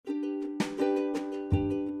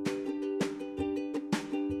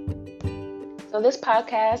So this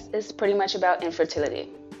podcast is pretty much about infertility.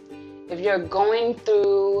 If you're going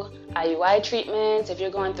through IUI treatments, if you're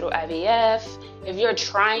going through IVF, if you're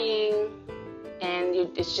trying and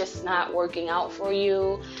it's just not working out for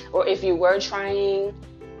you, or if you were trying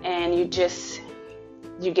and you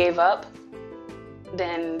gave up,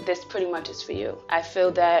 then this pretty much is for you. I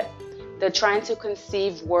feel that the trying to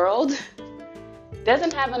conceive world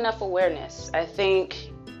doesn't have enough awareness. I think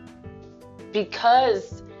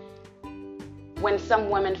because when some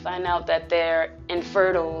women find out that they're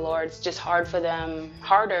infertile or it's just harder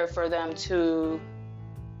for them to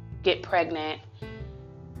get pregnant,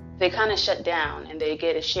 they kind of shut down and they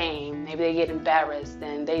get ashamed. Maybe they get embarrassed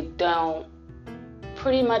and they don't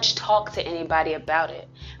pretty much talk to anybody about it.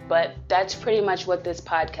 But that's pretty much what this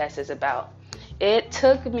podcast is about. It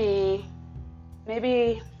took me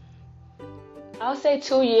maybe, I'll say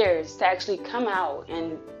 2 years to actually come out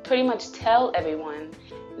and pretty much tell everyone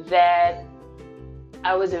that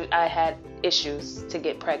I had issues to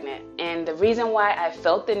get pregnant. And the reason why I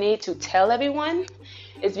felt the need to tell everyone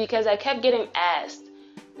is because I kept getting asked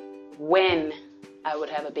when I would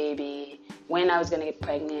have a baby, when I was going to get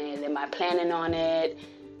pregnant, am I planning on it?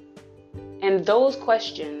 And those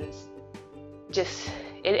questions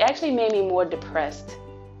it actually made me more depressed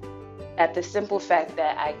at the simple fact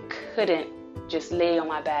that I couldn't just lay on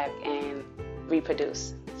my back and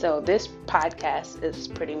reproduce. So this podcast is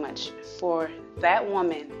pretty much for that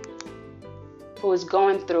woman who is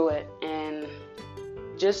going through it, and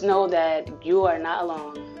just know that you are not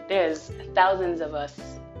alone. There's thousands of us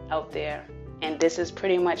out there, and this is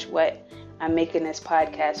pretty much what I'm making this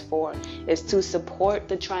podcast for, is to support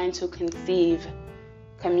the trying to conceive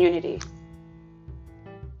community.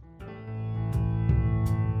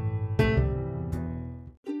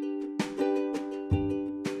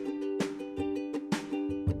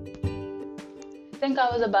 I think I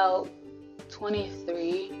was about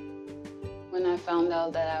 23 when I found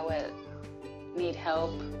out that I would need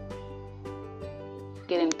help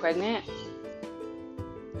getting pregnant.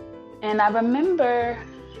 And I remember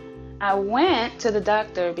I went to the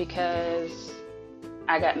doctor because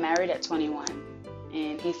I got married at 21.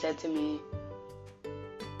 And he said to me,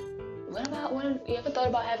 you ever thought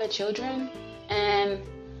about having children? And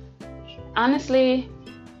honestly,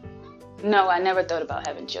 no, I never thought about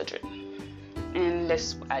having children. And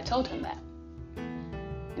I told him that.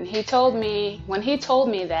 And when he told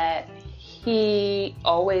me that he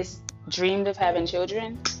always dreamed of having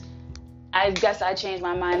children, I guess I changed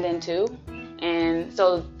my mind then too. And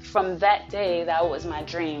so from that day, that was my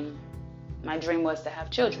dream. My dream was to have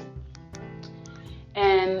children.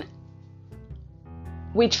 And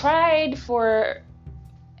we tried for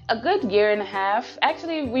a good year and a half.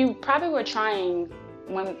 Actually, we probably were trying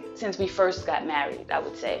since we first got married, I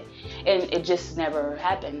would say. And it just never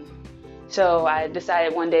happened. So I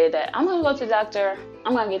decided one day that I'm going to go to the doctor.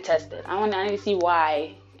 I'm going to get tested. I need to see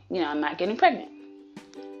why, I'm not getting pregnant.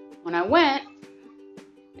 When I went,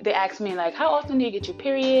 they asked me, like, how often do you get your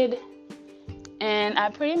period? And I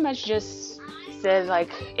pretty much just said,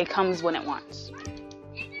 like, it comes when it wants.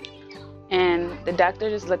 And the doctor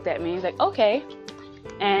just looked at me. He's like, okay.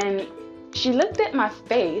 And she looked at my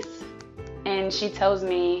face and she tells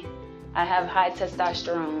me I have high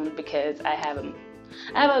testosterone because I have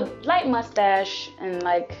a light mustache and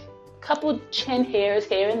like a couple chin hairs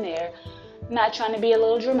here and there. Not trying to be a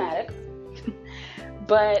little dramatic.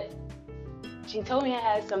 But she told me I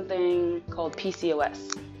had something called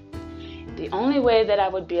PCOS. The only way that I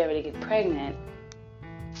would be able to get pregnant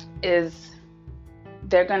is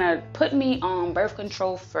they're going to put me on birth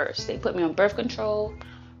control first. They put me on birth control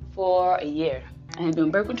for a year. I had been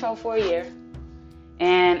on birth control for a year.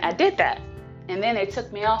 And I did that. And then they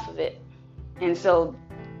took me off of it. And so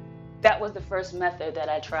that was the first method that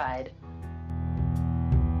I tried.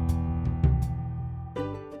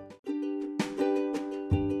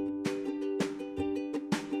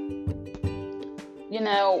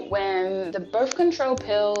 When the birth control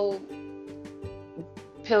pills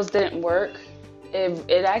didn't work,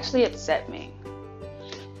 it actually upset me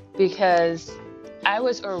because I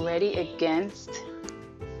was already against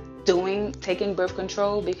taking birth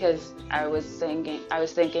control because I was thinking I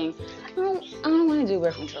don't want to do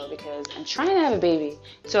birth control because I'm trying to have a baby.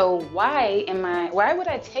 So why would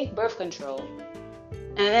I take birth control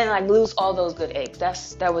and then lose all those good eggs?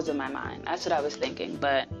 That was in my mind. That's what I was thinking.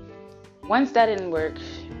 But once that didn't work,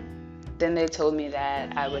 then they told me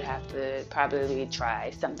that I would have to probably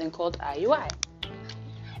try something called IUI.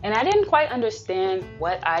 And I didn't quite understand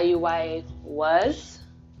what IUI was.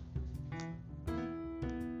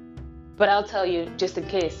 But I'll tell you, just in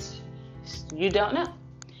case you don't know.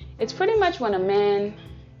 It's pretty much when a man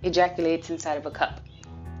ejaculates inside of a cup.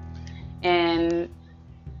 And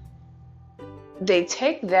they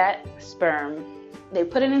take that sperm, they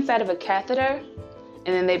put it inside of a catheter,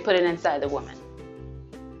 and then they put it inside the woman.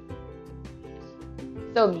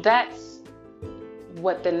 So that's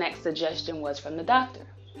what the next suggestion was from the doctor.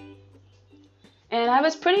 And I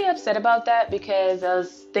was pretty upset about that because I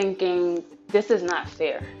was thinking, this is not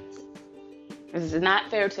fair. This is not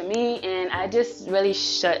fair to me, and I just really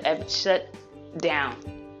shut down.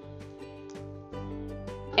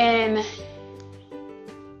 And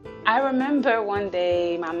I remember one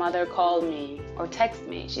day my mother called me or texted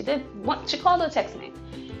me. She called or texted me,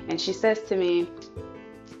 and she says to me,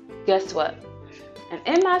 guess what? And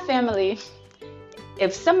in my family,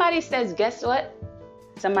 if somebody says guess what,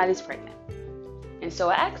 somebody's pregnant. And so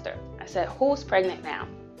I asked her, I said, who's pregnant now?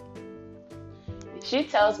 And she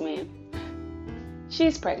tells me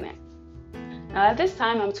she's pregnant. Now at this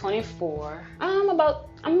time I'm 24. I'm about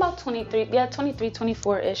 23, 23,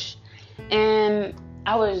 24-ish. And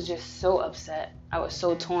I was just so upset. I was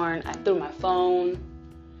so torn. I threw my phone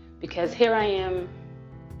because here I am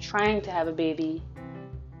trying to have a baby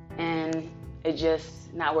and it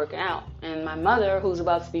just not working out. And my mother, who's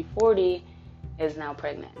about to be 40, is now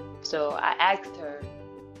pregnant. So I asked her,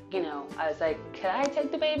 I was like, can I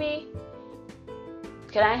take the baby?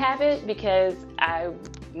 Can I have it? Because I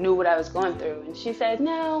knew what I was going through. And she said,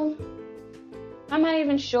 no, I'm not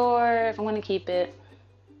even sure if I want to keep it.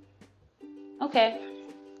 Okay.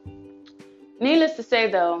 Needless to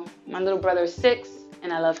say, though, my little brother is 6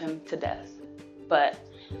 and I love him to death. But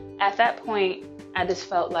at that point, I just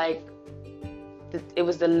felt like it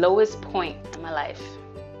was the lowest point in my life.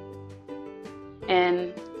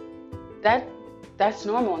 And that's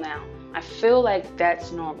normal now. I feel like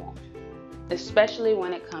that's normal, especially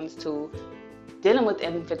when it comes to dealing with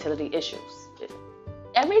infertility issues.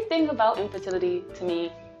 Everything about infertility to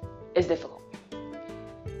me is difficult.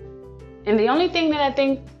 And the only thing that I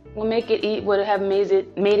think would have made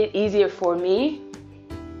it easier for me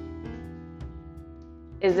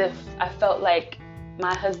is if I felt like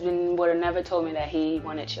my husband would have never told me that he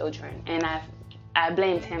wanted children, and I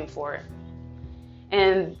blamed him for it.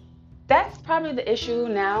 And that's probably the issue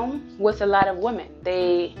now with a lot of women.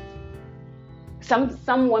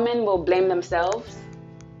 Some women will blame themselves,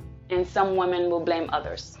 and some women will blame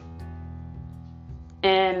others.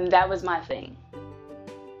 And that was my thing.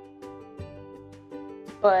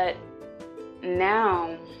 But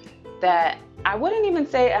now that I wouldn't even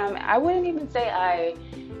say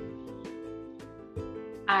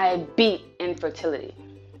I beat infertility.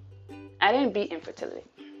 I didn't beat infertility.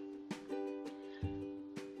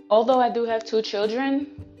 Although I do have 2 children,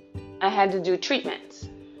 I had to do treatments.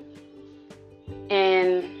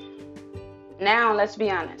 And now, let's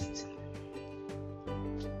be honest,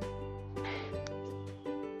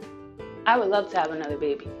 I would love to have another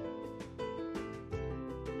baby.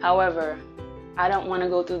 However, I don't want to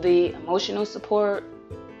go through the emotional support.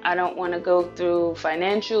 I don't want to go through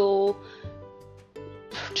financial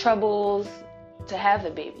troubles to have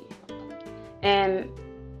the baby. And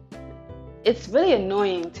it's really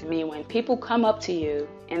annoying to me when people come up to you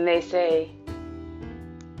and they say,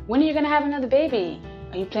 when are you going to have another baby?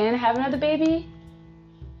 Are you planning to have another baby?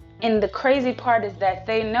 And the crazy part is that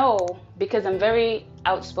they know, because I'm very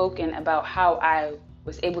outspoken about how I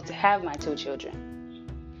was able to have my 2 children.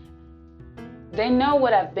 They know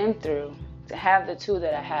what I've been through to have the 2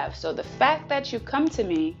 that I have. So the fact that you come to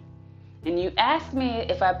me and you ask me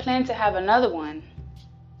if I plan to have another one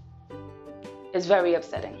is very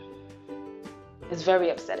upsetting. It's very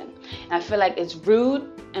upsetting. And I feel like it's rude,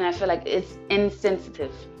 and I feel like it's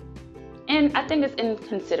insensitive. And I think it's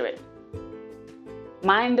inconsiderate.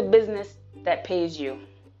 Mind the business that pays you.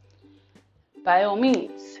 By all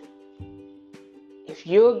means, if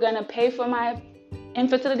you're gonna pay for my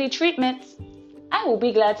infertility treatments, I will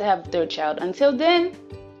be glad to have a 3rd child. Until then,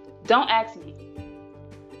 don't ask me.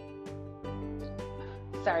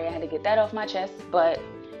 Sorry, I had to get that off my chest, but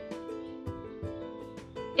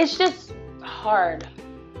it's just hard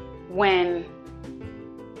when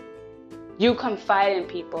you confide in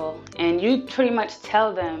people and you pretty much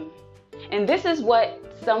tell them, and this is what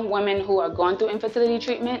some women who are going through infertility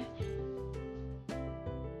treatment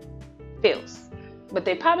feels, but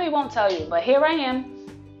they probably won't tell you. But here I am.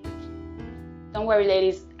 Don't worry,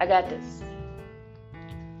 ladies, I got this.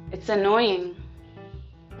 It's annoying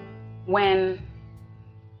when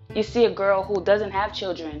you see a girl who doesn't have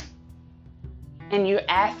children and you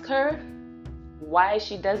ask her why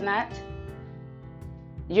she does not.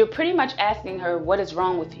 You're pretty much asking her what is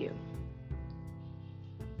wrong with you.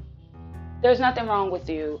 There's nothing wrong with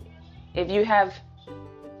you if you have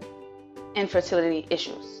infertility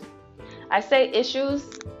issues. I say issues,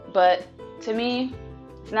 but to me,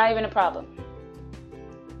 it's not even a problem.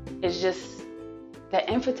 It's just that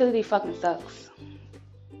infertility fucking sucks.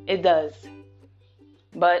 It does.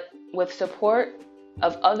 But with support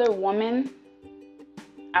of other women,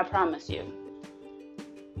 I promise you,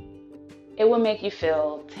 it will make you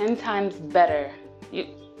feel 10 times better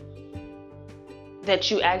that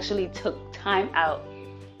you actually took time out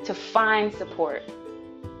to find support.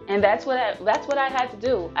 And that's what I had to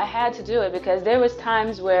do. I had to do it because there was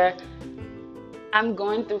times where I'm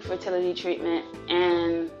going through fertility treatment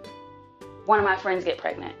and one of my friends get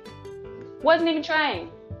pregnant. Wasn't even trying.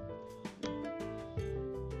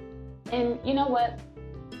 And you know what?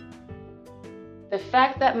 The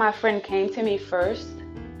fact that my friend came to me first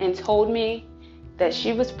and told me that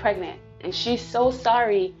she was pregnant and she's so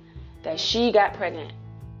sorry that she got pregnant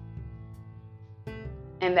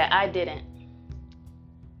and that I didn't.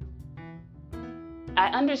 I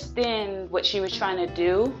understand what she was trying to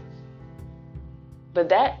do, but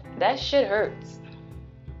that shit hurts.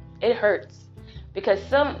 It hurts because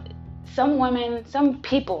some women, some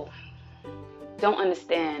people don't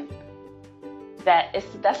understand that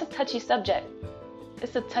that's a touchy subject.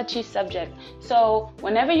 It's a touchy subject. So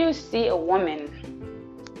whenever you see a woman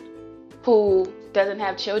who doesn't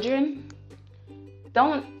have children,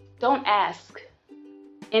 don't ask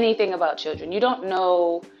anything about children. You don't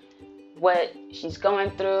know what she's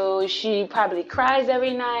going through. She probably cries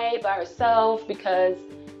every night by herself because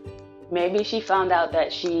maybe she found out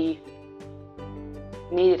that she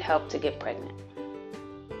needed help to get pregnant.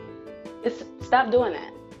 Stop doing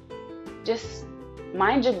that. Just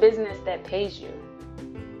mind your business that pays you.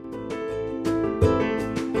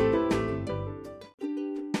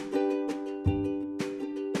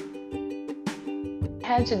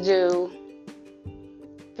 I had to do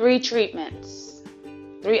 3 treatments,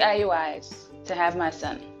 3 IUIs to have my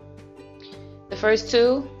son. The first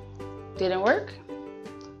 2 didn't work.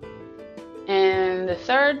 And the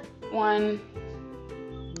third one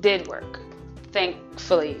did work,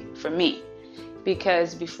 thankfully for me.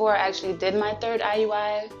 Because before I actually did my 3rd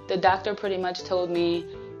IUI, the doctor pretty much told me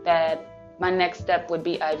that my next step would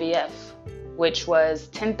be IVF, which was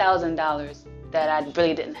 $10,000 that I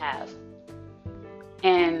really didn't have.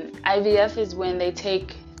 And IVF is when they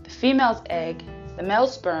take the female's egg, the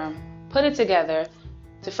male's sperm, put it together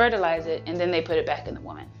to fertilize it, and then they put it back in the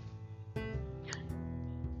woman.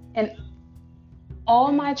 And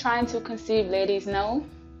all my trying to conceive ladies know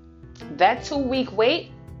that 2-week wait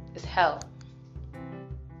is hell.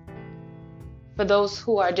 For those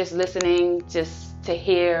who are just listening just to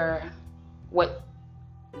hear what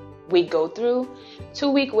we go through,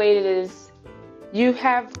 2-week wait is you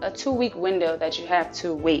have a 2-week window that you have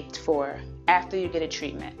to wait for after you get a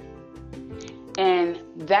treatment. And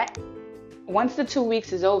that once the 2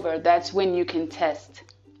 weeks is over, that's when you can test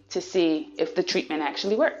to see if the treatment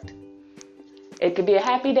actually worked. It could be a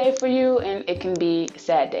happy day for you and it can be a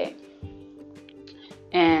sad day.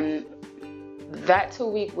 And that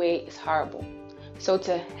 2-week wait is horrible. So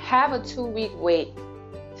to have a 2-week wait,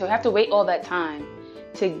 to have to wait all that time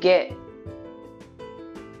to get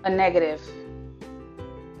a negative,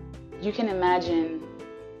 you can imagine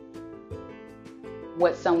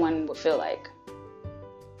what someone would feel like.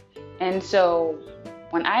 And so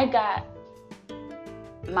when I got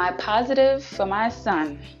my positive for my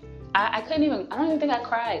son, I don't even think I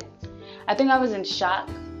cried. I think I was in shock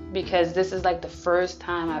because this is like the first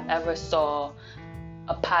time I've ever saw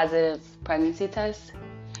a positive pregnancy test.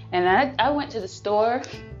 And I went to the store.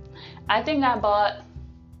 I think I bought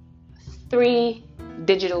 3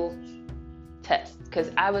 digital tests because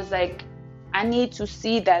I was like, I need to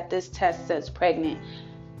see that this test says pregnant.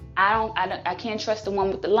 I can't trust the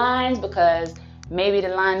one with the lines because maybe the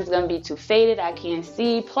line's gonna be too faded. I can't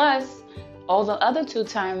see. Plus, all the other 2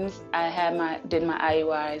 times I did my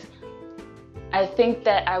IUIs, I think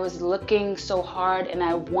that I was looking so hard and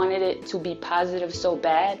I wanted it to be positive so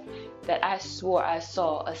bad that I swore I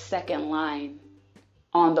saw a second line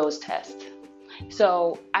on those tests.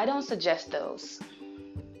 So I don't suggest those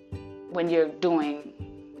when you're doing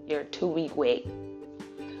your 2-week wait.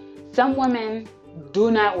 Some women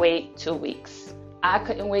do not wait 2 weeks. I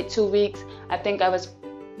couldn't wait 2 weeks. I think I was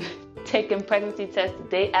taking pregnancy tests the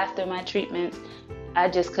day after my treatments. I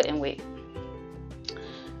just couldn't wait.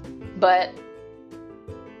 But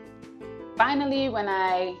finally, when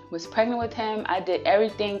I was pregnant with him, I did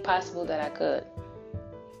everything possible that I could.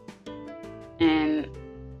 And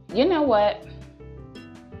you know what?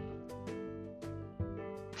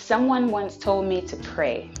 Someone once told me to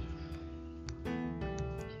pray.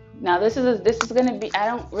 Now this is gonna be, I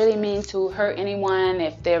don't really mean to hurt anyone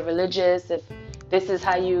if they're religious, if this is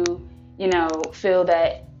how you know, feel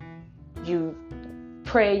that you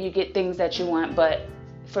pray, you get things that you want. But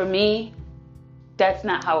for me, that's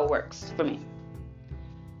not how it works for me.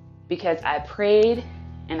 Because I prayed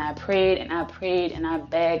and I prayed and I prayed and I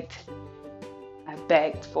begged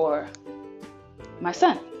for my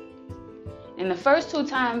son. And the first 2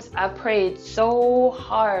 times I prayed so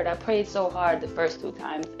hard the first 2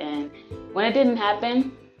 times. And when it didn't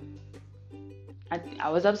happen, I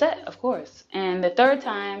was upset, of course. And the 3rd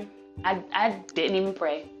time, I didn't even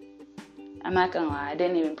pray. I'm not gonna lie, I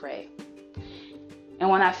didn't even pray. And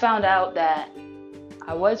when I found out that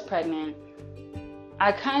I was pregnant,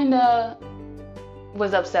 I kind of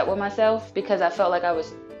was upset with myself because I felt like I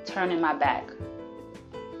was turning my back.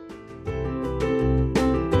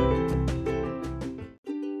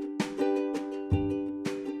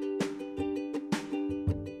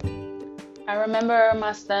 I remember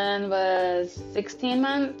my son was 16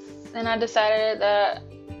 months and I decided that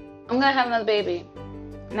I'm gonna have another baby.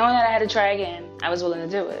 Knowing that I had to try again, I was willing to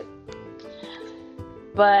do it.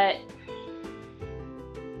 But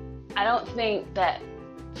I don't think that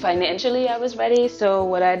financially I was ready. So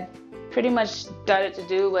what I pretty much started to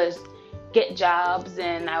do was get jobs,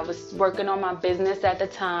 and I was working on my business at the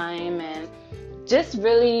time and just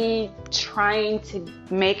really trying to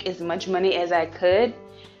make as much money as I could,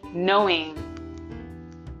 knowing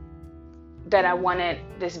that I wanted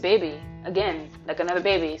this baby again, like another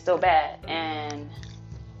baby, so bad. And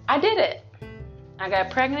I did it. I got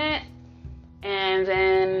pregnant, and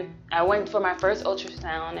then I went for my first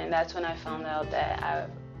ultrasound, and that's when I found out that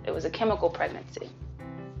it was a chemical pregnancy.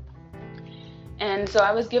 And so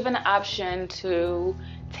I was given the option to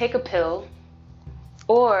take a pill,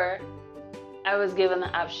 or I was given the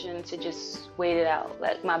option to just wait it out,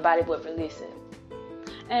 like my body would release it.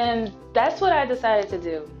 And that's what I decided to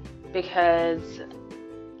do, because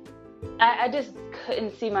I just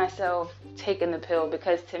couldn't see myself taking the pill,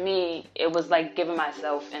 because to me it was like giving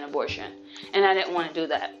myself an abortion, and I didn't want to do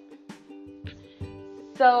that.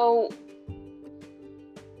 So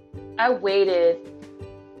I waited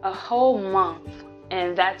a whole month,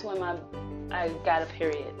 and that's when I got a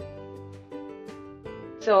period.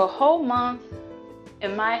 So a whole month,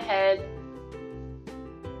 in my head,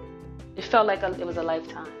 it felt like it was a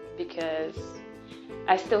lifetime, because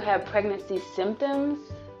I still had pregnancy symptoms,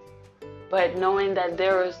 but knowing that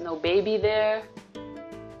there was no baby there,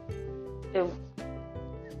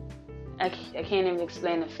 I can't even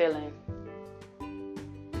explain the feeling.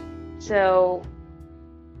 So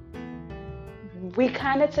we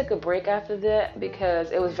kind of took a break after that,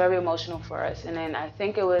 because it was very emotional for us. And then I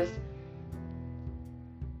think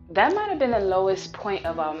that might have been the lowest point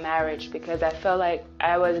of our marriage, because I felt like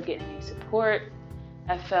I wasn't getting any support.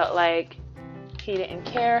 I felt like he didn't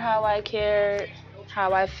care how I cared,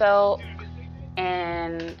 how I felt,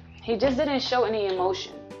 and he just didn't show any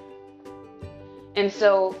emotion. And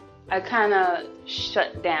so I kind of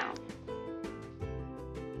shut down.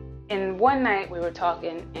 And one night we were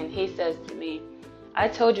talking, and he says to me, I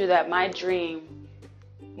told you that my dream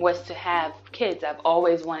was to have kids. I've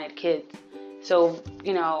always wanted kids. So,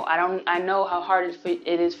 you know, I know how hard it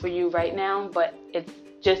is for you right now, but it's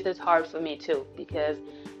just as hard for me too, because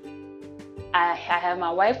I have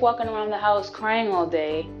my wife walking around the house crying all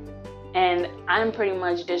day, and I'm pretty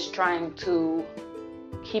much just trying to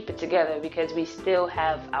keep it together, because we still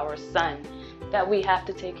have our son that we have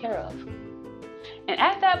to take care of. And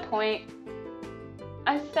at that point,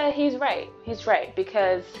 I said, he's right,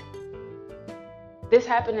 because this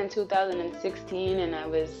happened in 2016, and I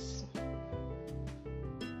was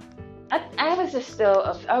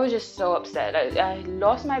just so upset. I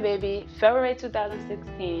lost my baby February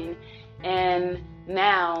 2016, and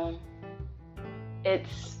now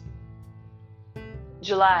it's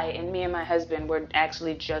July, and me and my husband were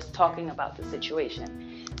actually just talking about the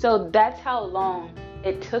situation. So that's how long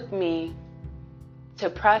it took me to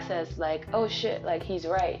process, like, oh shit, like he's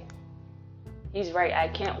right. I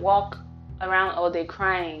can't walk around all day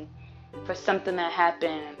crying for something that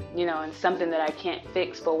happened, you know, and something that I can't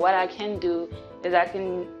fix. But what I can do is I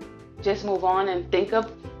can just move on and think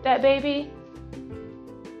of that baby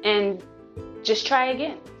and just try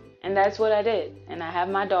again. And that's what I did. And I have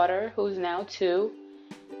my daughter, who's now 2,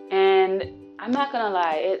 and I'm not gonna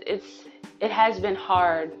lie, it has been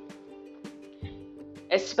hard,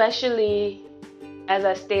 especially as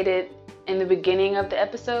I stated in the beginning of the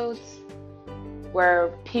episodes, where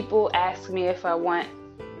people ask me if I want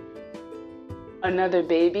another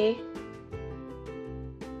baby.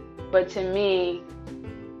 But to me,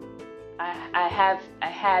 I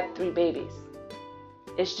had 3 babies.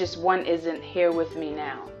 It's just one isn't here with me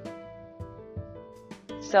now.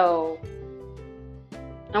 So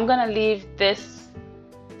I'm going to leave this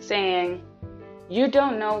saying, you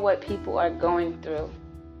don't know what people are going through.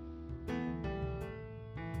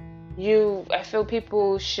 I feel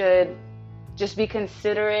people should just be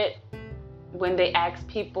considerate when they ask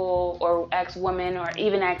people or ask women or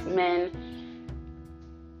even ask men,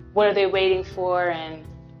 what are they waiting for, and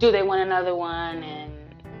do they want another one, and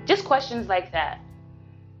just questions like that.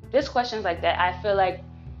 I feel like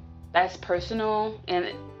that's personal,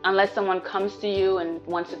 and unless someone comes to you and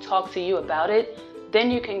wants to talk to you about it,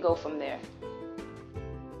 then you can go from there.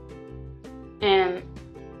 And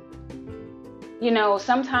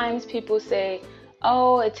sometimes people say,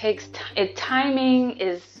 oh, timing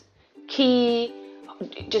is key,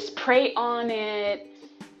 just pray on it.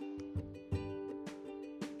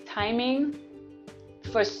 Timing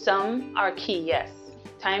for some are key, yes.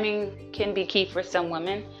 Timing can be key for some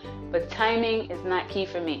women, but timing is not key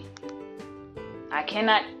for me. I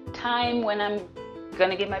cannot time when I'm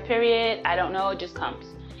gonna get my period. I don't know, it just comes.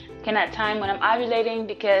 Cannot time when I'm ovulating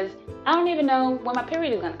because I don't even know when my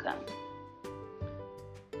period is gonna come.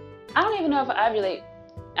 I don't even know if I ovulate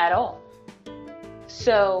at all.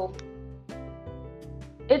 So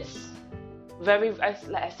it's I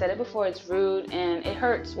said it before, it's rude and it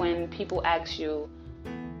hurts when people ask you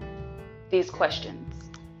these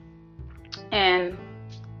questions. And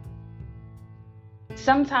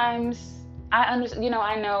sometimes I understand,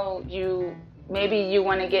 I know maybe you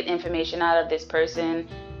want to get information out of this person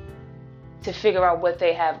to figure out what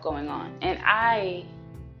they have going on. And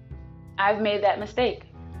I've made that mistake.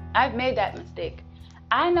 I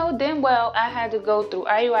know damn well I had to go through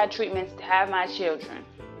IUI treatments to have my children.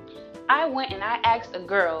 I went and I asked a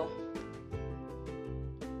girl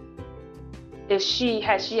if she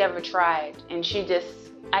ever tried, and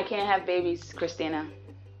I can't have babies, Christina.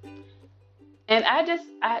 And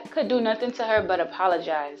I could do nothing to her but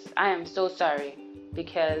apologize. I am so sorry,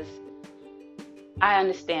 because I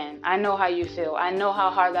understand. I know how you feel. I know how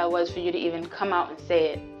hard that was for you to even come out and say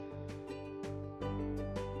it.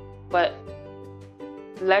 But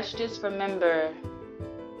let's just remember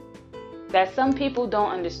that some people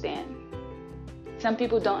don't understand. Some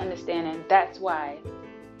people don't understand, and that's why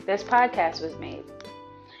this podcast was made.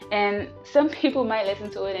 And some people might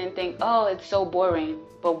listen to it and think, oh, it's so boring.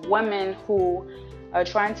 But women who are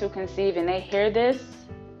trying to conceive and they hear this,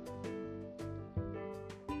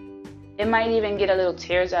 it might even get a little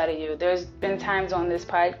tears out of you. There's been times on this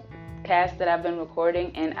podcast that I've been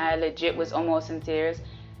recording and I legit was almost in tears.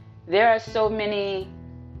 There are so many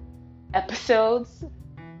episodes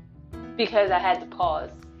because I had to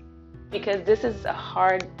pause, because this is a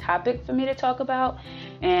hard topic for me to talk about,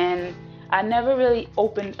 and I never really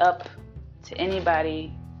opened up to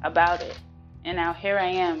anybody about it. And now here I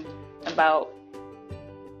am about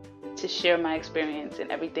to share my experience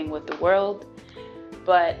and everything with the world.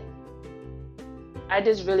 But I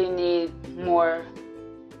just really need more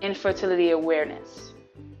infertility awareness.